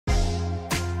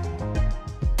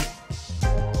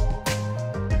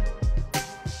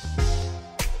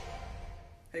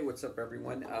what's up,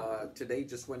 everyone? Today,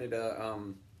 just wanted to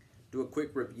do a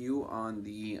quick review on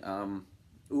the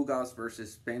Ugas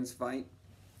versus Spence fight.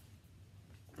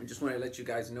 I just want to let you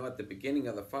guys know at the beginning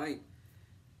of the fight,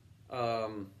 I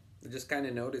just kind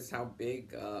of noticed how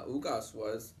big Ugas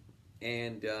was,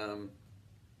 and kind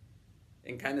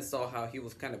of saw how he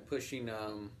was kind of pushing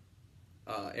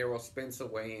Errol Spence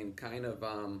away and kind of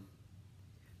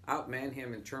outman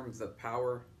him in terms of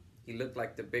power. He looked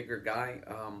like the bigger guy,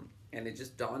 and it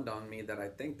just dawned on me that I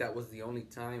think that was the only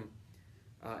time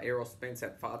Errol Spence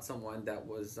had fought someone that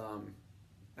was,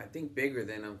 I think, bigger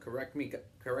than him. Correct me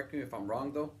if I'm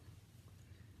wrong, though.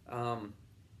 And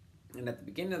at the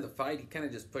beginning of the fight, he kind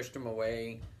of just pushed him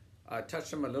away,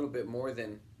 touched him a little bit more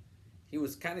than he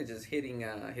was kind of just hitting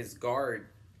his guard,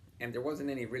 and there wasn't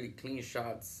any really clean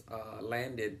shots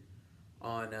landed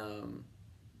on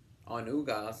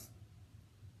Ugas.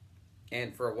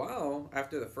 And for a while,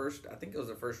 after the first, I think it was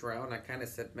the first round, I kind of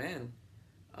said, man,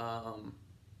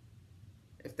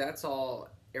 if that's all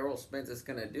Errol Spence is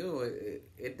going to do,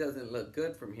 it doesn't look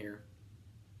good from here.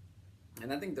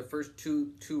 And I think the first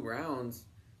two, 3 rounds,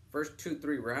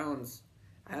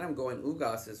 I had him going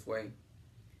Ugas' way.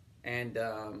 And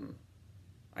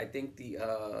I think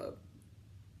the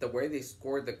way they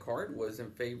scored the card was in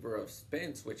favor of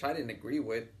Spence, which I didn't agree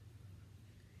with.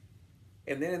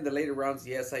 And then in the later rounds,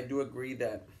 yes, I do agree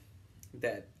that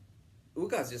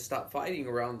Ugas just stopped fighting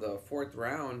around the 4th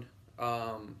round.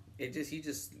 He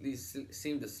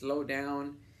seemed to slow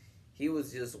down. He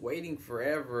was just waiting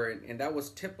forever, and that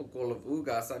was typical of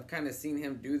Ugas. I've kind of seen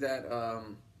him do that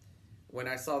when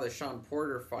I saw the Sean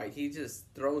Porter fight. He just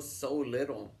throws so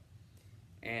little,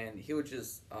 and he would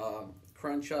just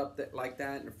crunch up like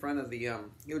that in front of the.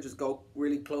 He would just go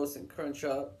really close and crunch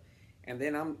up, and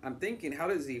then I'm thinking, how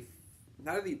does he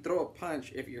throw a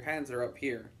punch if your hands are up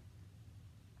here?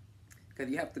 Because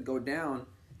you have to go down,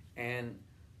 and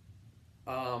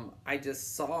I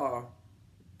just saw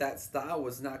that style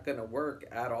was not going to work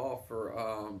at all for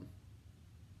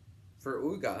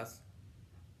Ugas.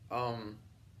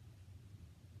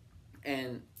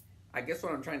 And I guess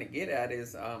what I'm trying to get at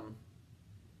is I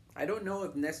don't know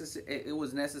if it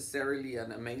was necessarily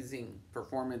an amazing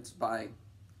performance by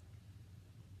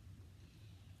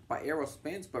Errol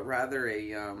Spence, but rather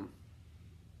a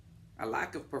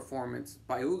lack of performance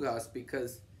by Ugas,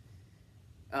 because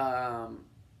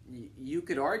you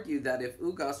could argue that if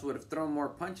Ugas would have thrown more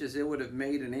punches, it would have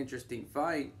made an interesting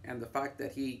fight. And the fact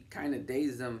that he kind of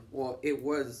dazed him, well,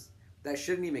 that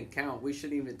shouldn't even count. We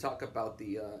shouldn't even talk about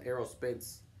the Errol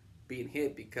Spence being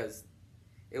hit, because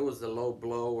it was a low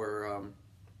blow, or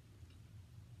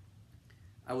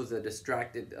I was a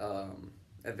distracted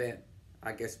event,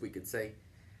 I guess we could say.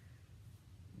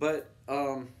 But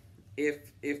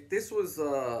if this was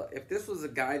a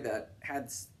guy that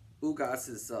had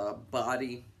Ugas's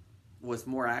body was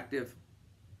more active,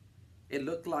 it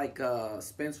looked like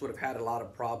Spence would have had a lot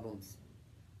of problems.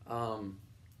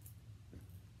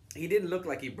 He didn't look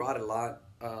like he brought a lot.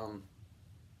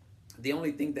 The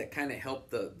only thing that kind of helped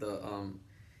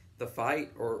the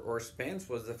fight or Spence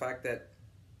was the fact that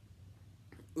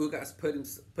Ugas put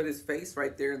his face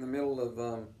right there in the middle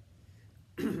of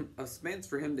Spence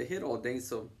for him to hit all day.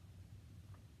 So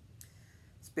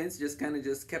Spence just kind of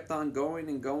just kept on going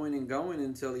and going and going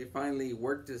until he finally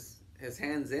worked his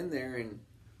hands in there and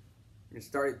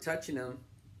started touching him,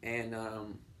 and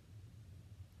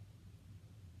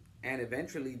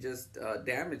eventually just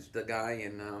damaged the guy.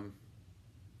 And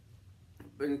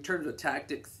but in terms of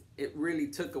tactics, it really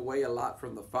took away a lot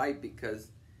from the fight,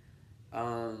 because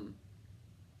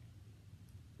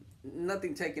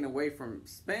nothing taken away from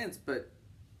Spence, but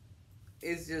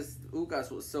it's just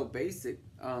Ugas was so basic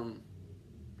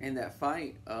in that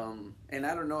fight, and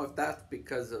I don't know if that's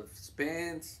because of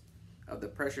Spence, of the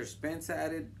pressure Spence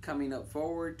added coming up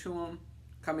forward to him,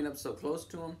 coming up so close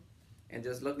to him, and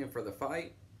just looking for the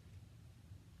fight.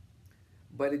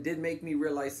 But it did make me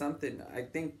realize something. I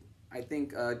think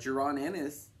Jaron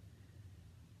Ennis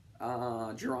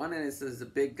is a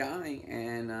big guy,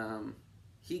 and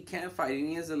he can fight, and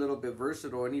he is a little bit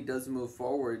versatile, and he does move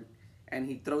forward, and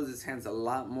he throws his hands a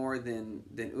lot more than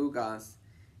Ugas,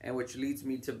 and which leads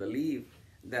me to believe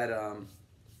that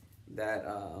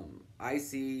I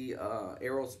see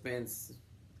Errol Spence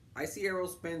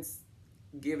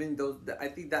giving those. I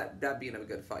think that being a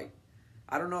good fight.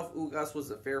 I don't know if Ugas was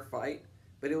a fair fight,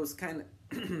 but it was kind of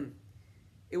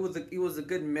it was a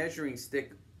good measuring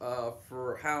stick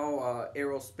for how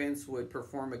Errol Spence would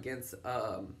perform against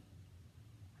a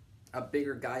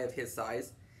bigger guy of his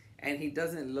size, and he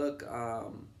doesn't look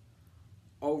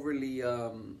overly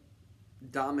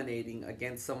dominating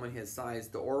against someone his size.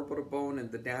 The orbital bone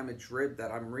and the damaged rib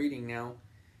that I'm reading now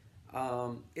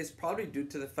is probably due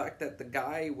to the fact that the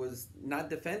guy was not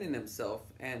defending himself,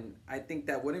 and I think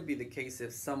that wouldn't be the case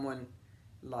if someone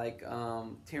like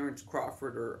Terrence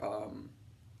Crawford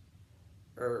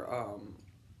or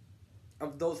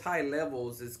of those high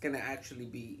levels is going to actually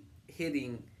be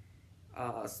hitting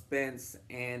Spence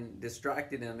and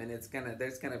distracting him, and there's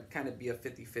gonna kind of be a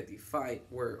 50-50 fight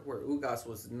where Ugas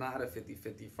was not a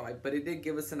 50-50 fight, but it did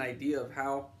give us an idea of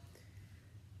how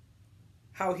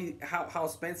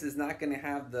Spence is not going to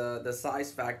have the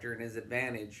size factor in his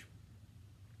advantage,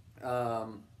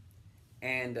 and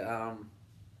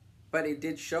but it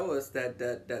did show us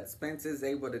that Spence is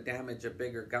able to damage a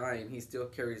bigger guy, and he still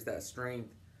carries that strength.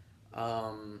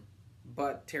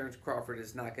 But Terrence Crawford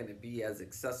is not going to be as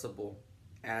accessible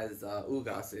as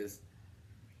Ugas is.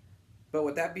 But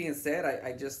with that being said,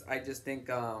 I just think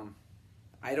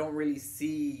I don't really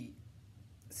see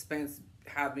Spence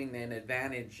having an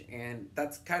advantage, and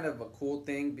that's kind of a cool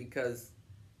thing because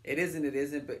it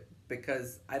isn't, but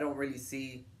because I don't really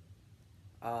see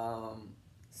Jaron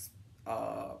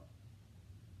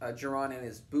and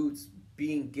his boots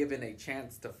being given a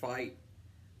chance to fight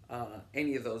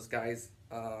any of those guys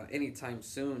anytime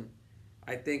soon.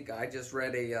 I think I just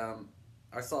read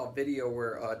I saw a video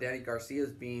where Danny Garcia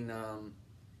is being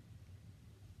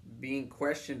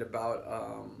questioned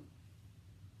about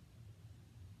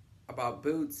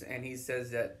Boots, and he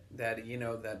says that you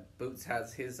know that Boots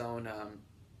has his own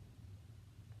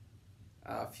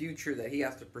future that he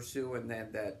has to pursue, and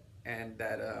then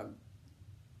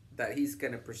that he's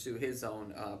going to pursue his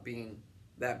own being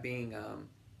Danny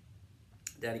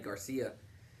Garcia.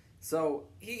 So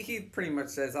he pretty much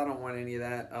says, I don't want any of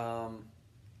that.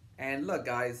 And look,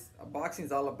 guys,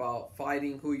 boxing's all about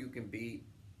fighting who you can beat,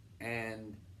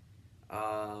 and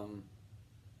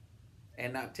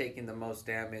not taking the most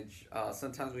damage.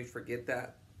 Sometimes we forget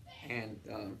that, and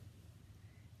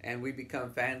we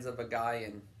become fans of a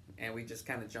guy, and we just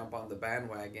kind of jump on the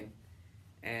bandwagon.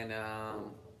 And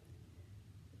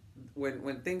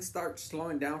when things start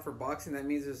slowing down for boxing, that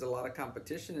means there's a lot of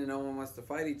competition and no one wants to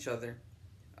fight each other.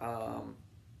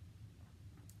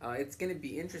 It's going to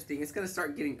be interesting. It's going to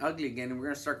start getting ugly again, and we're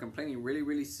going to start complaining really,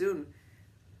 really soon.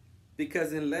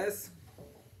 Because unless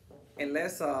who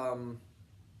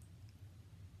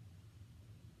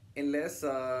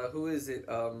is it?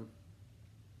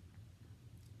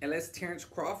 Unless Terrence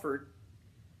Crawford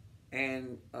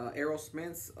and Errol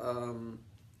Spence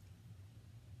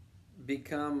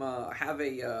become have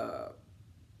a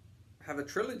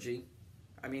trilogy.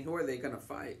 I mean, who are they going to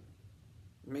fight?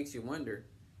 It makes you wonder.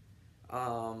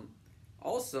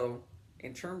 Also,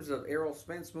 in terms of Errol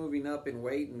Spence moving up in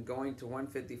weight and going to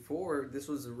 154, this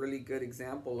was a really good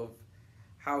example of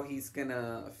how he's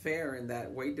gonna fare in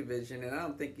that weight division. And I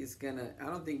don't think he's gonna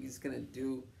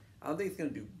do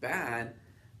bad,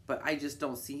 but I just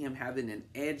don't see him having an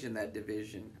edge in that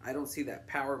division. I don't see that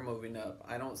power moving up.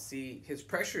 I don't see his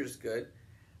pressure is good.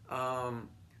 I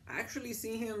actually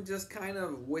see him just kind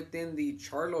of within the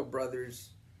Charlo brothers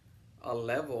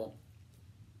level.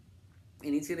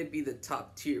 And he's going to be the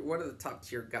top tier, one of the top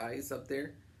tier guys up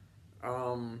there.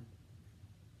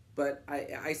 But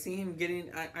I see him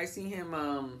getting, I see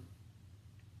him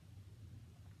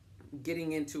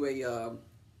getting into a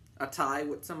tie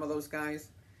with some of those guys.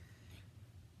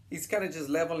 He's kind of just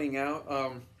leveling out.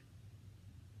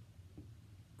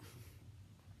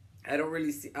 I don't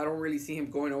really see him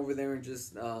going over there and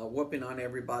just whooping on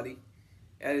everybody.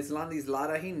 At Islandis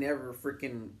Lara, he never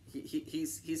freaking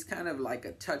he's kind of like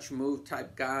a touch move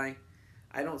type guy.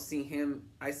 I don't see him.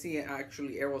 I see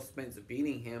actually Errol Spence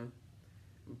beating him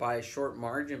by a short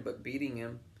margin, but beating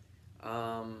him.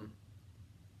 But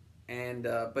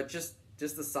just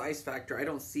the size factor, I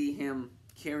don't see him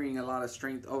carrying a lot of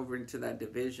strength over into that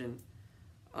division.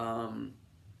 But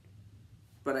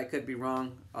I could be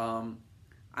wrong. I'm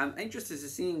interested in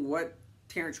seeing what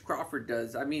Terrence Crawford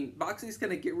does. I mean, boxing's going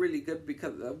to get really good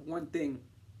because of one thing.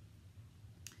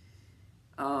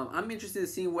 I'm interested in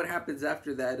seeing what happens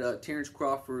after that Terrence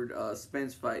Crawford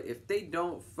Spence fight. If they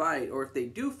don't fight, or if they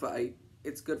do fight,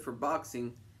 it's good for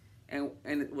boxing. And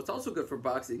what's also good for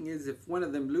boxing is if one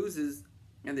of them loses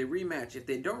and they rematch. If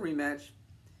they don't rematch,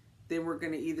 then we're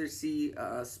going to either see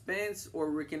Spence,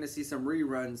 or we're going to see some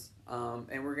reruns,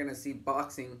 and we're going to see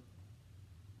boxing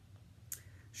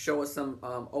show us some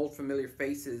old familiar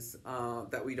faces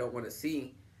that we don't want to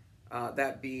see.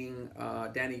 That being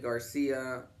Danny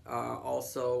Garcia,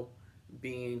 also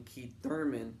being Keith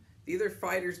Thurman. These are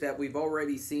fighters that we've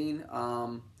already seen.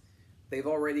 They've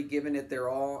already given it their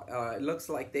all. It looks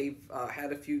like they've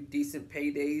had a few decent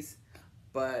paydays,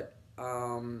 but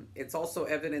it's also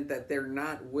evident that they're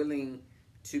not willing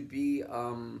to be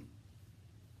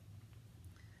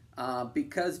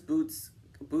because Boots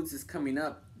is coming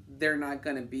up. They're not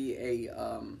going to be a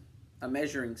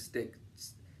measuring stick,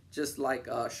 just like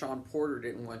Sean Porter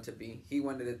didn't want to be. He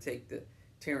wanted to take the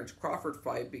Terrence Crawford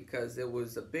fight because it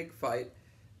was a big fight,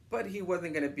 but he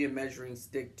wasn't going to be a measuring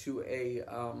stick to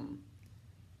um,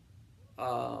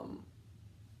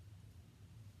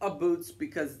 a Boots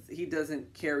because he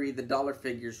doesn't carry the dollar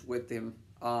figures with him.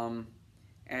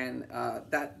 And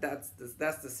that's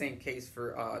the same case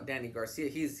for Danny Garcia.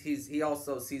 He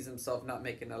also sees himself not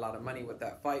making a lot of money with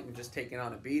that fight and just taking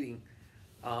on a beating.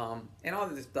 And all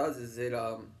that this does is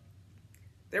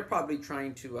they're probably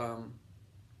trying to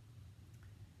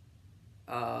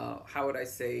how would I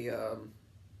say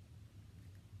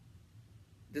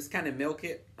just kind of milk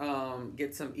it,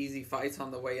 get some easy fights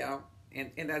on the way out,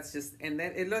 and that's just, and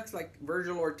then it looks like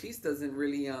Virgil Ortiz doesn't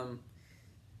really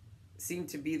seem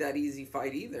to be that easy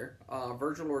fight either.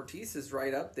 Virgil Ortiz is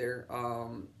right up there.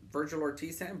 Virgil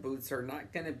Ortiz and Boots are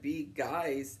not going to be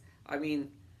guys. I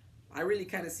mean, I really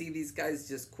kind of see these guys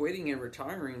just quitting and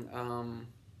retiring.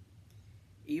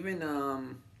 Even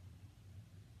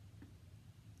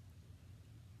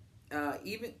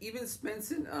even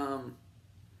Spence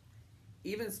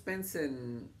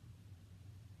and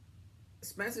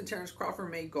Spence and Terrence Crawford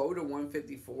may go to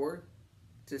 154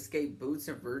 to escape Boots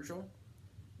and Virgil,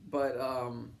 but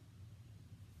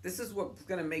this is what's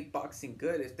gonna make boxing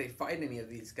good if they fight any of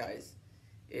these guys.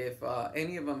 If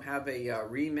any of them have a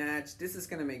rematch, this is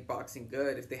gonna make boxing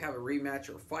good. If they have a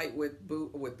rematch or fight with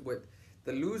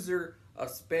the loser of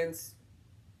Spence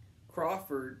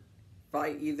Crawford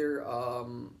fight either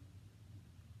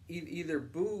either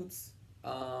Boots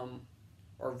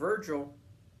or Virgil,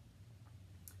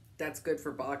 that's good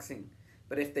for boxing.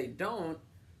 But if they don't,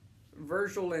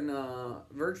 Virgil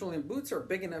and Boots are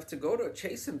big enough to go to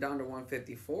chase him down to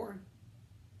 154.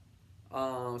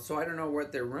 So I don't know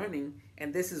what they're running,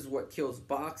 and this is what kills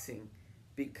boxing,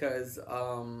 because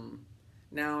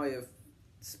now if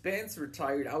Spence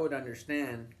retired, I would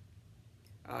understand.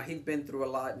 He's been through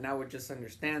a lot, and I would just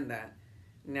understand that.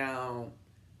 Now,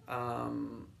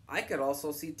 I could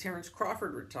also see Terrence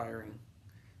Crawford retiring,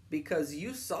 because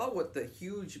you saw what the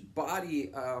huge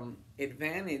body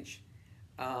advantage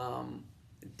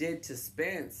did to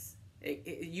Spence.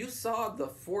 You saw the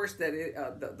force that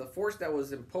the force that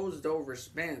was imposed over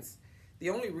Spence. The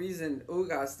only reason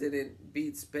Ugas didn't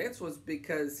beat Spence was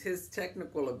because his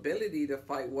technical ability to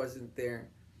fight wasn't there.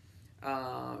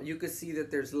 You could see that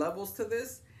there's levels to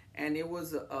this, and it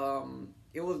was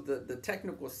the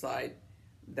technical side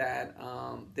that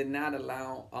did not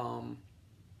allow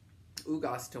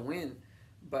Ugas to win.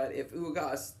 But if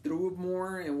Ugas threw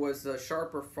more and was a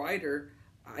sharper fighter,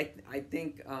 I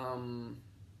think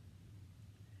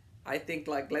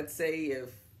like, let's say if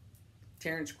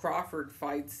Terrence Crawford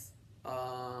fights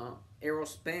Errol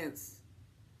Spence,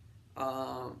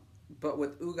 but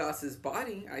with Ugas's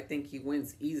body, I think he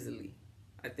wins easily.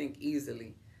 I think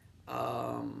easily.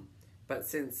 But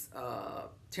since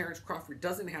Terrence Crawford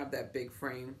doesn't have that big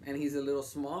frame and he's a little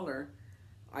smaller,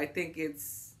 I think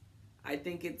it's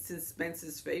in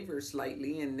Spence's favor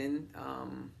slightly, and then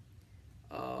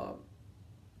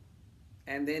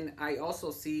I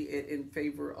also see it in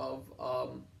favor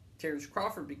of Terrence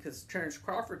Crawford, because Terrence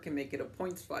Crawford can make it a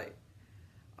points fight.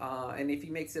 And if he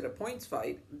makes it a points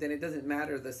fight, then it doesn't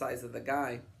matter the size of the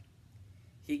guy.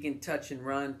 He can touch and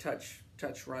run, touch,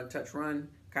 run,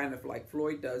 kind of like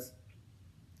Floyd does.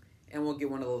 And we'll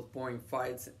get one of those boring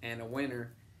fights and a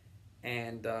winner.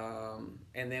 And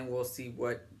then we'll see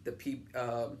what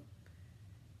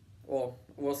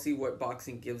we'll see what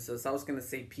boxing gives us. I was going to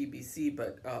say PBC,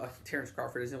 but Terrence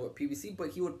Crawford isn't with PBC, but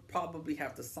he would probably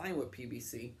have to sign with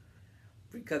PBC,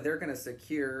 because they're going to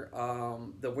secure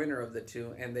the winner of the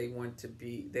two, and they want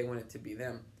it to be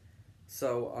them.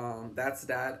 So that's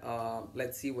that.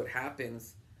 Let's see what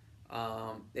happens.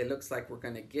 It looks like we're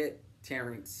going to get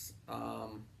Terrence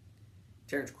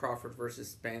Crawford versus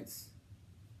Spence,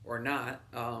 or not,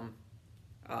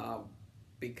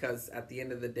 because at the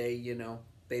end of the day,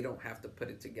 they don't have to put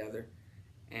it together.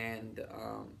 And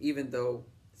even though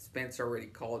Spence already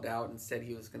called out and said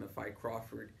he was going to fight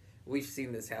Crawford, we've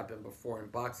seen this happen before in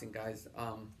boxing, guys.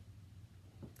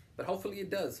 But hopefully it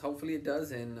does. Hopefully it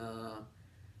does, and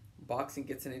boxing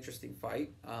gets an interesting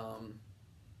fight.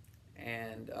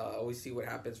 And we see what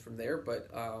happens from there. But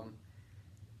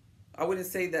I wouldn't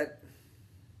say that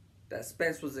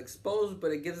Spence was exposed,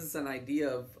 but it gives us an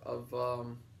idea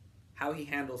of how he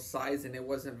handles size, and it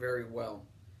wasn't very well.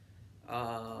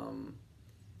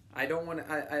 I don't want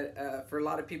to. For a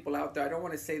lot of people out there, I don't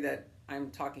want to say that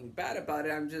I'm talking bad about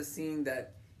it. I'm just seeing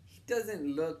that he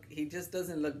doesn't look. He just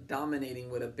doesn't look dominating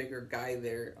with a bigger guy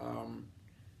there. Um,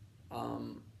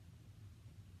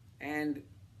 and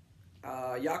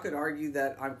y'all could argue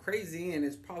that I'm crazy, and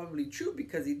it's probably true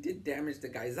because he did damage the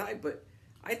guy's eye. But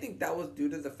I think that was due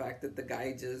to the fact that the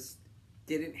guy just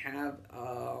didn't have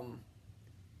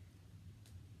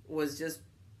was just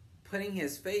putting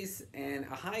his face and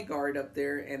a high guard up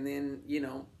there, and then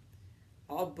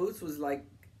all Boots was like,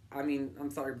 I mean, I'm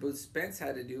sorry, Boots Spence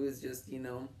had to do is just hit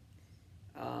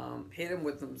him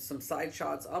with some side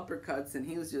shots, uppercuts, and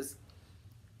he was just,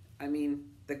 I mean,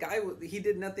 the guy he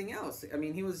did nothing else. I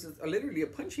mean, he was just literally a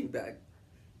punching bag,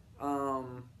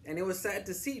 and it was sad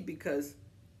to see because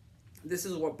this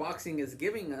is what boxing is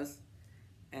giving us,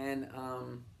 and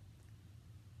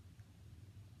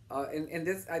and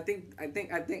this I think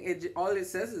it all it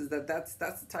says is that that's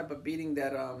the type of beating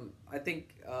that I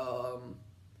think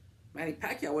Manny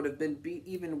Pacquiao would have been beat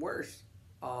even worse,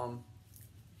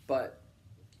 but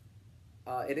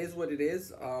it is what it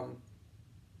is,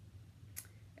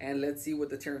 and let's see what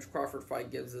the Terrence Crawford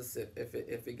fight gives us if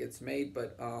it gets made.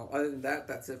 But other than that,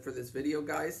 that's it for this video,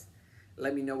 guys.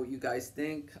 Let me know what you guys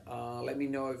think. Let me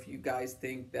know if you guys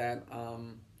think that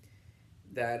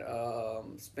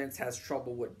Spence has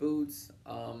trouble with Boots.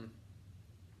 Tell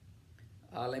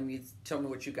me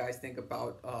what you guys think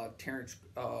about Terrence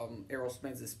Errol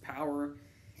Spence's power.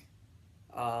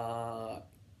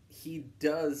 He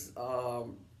does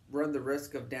run the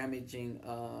risk of damaging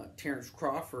Terrence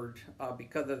Crawford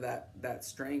because of that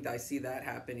strength. I see that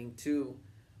happening too.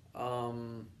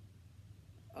 Um,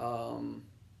 um,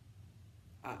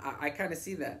 I kind of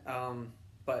see that.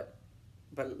 But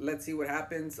let's see what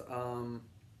happens.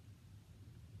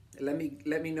 Let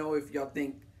me know if y'all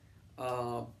think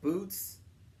Boots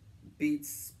beats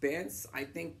Spence. I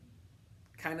think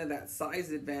kind of that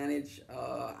size advantage.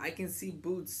 I can see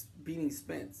Boots beating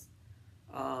Spence,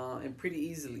 and pretty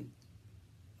easily.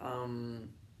 Um,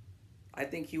 I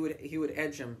think he would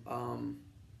edge him.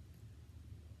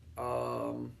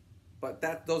 But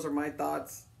those are my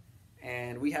thoughts,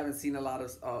 and we haven't seen a lot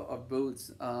of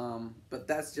Boots. But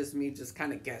that's just me, just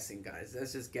kind of guessing, guys.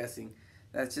 That's just guessing.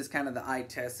 That's just kind of the eye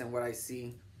test and what I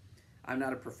see. I'm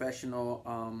not a professional.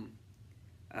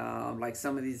 Like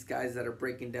some of these guys that are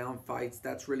breaking down fights,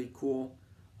 that's really cool.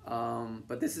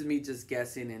 But this is me just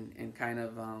guessing and kind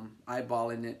of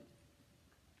eyeballing it.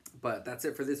 But that's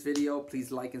it for this video.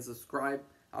 Please like and subscribe.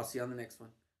 I'll see you on the next one.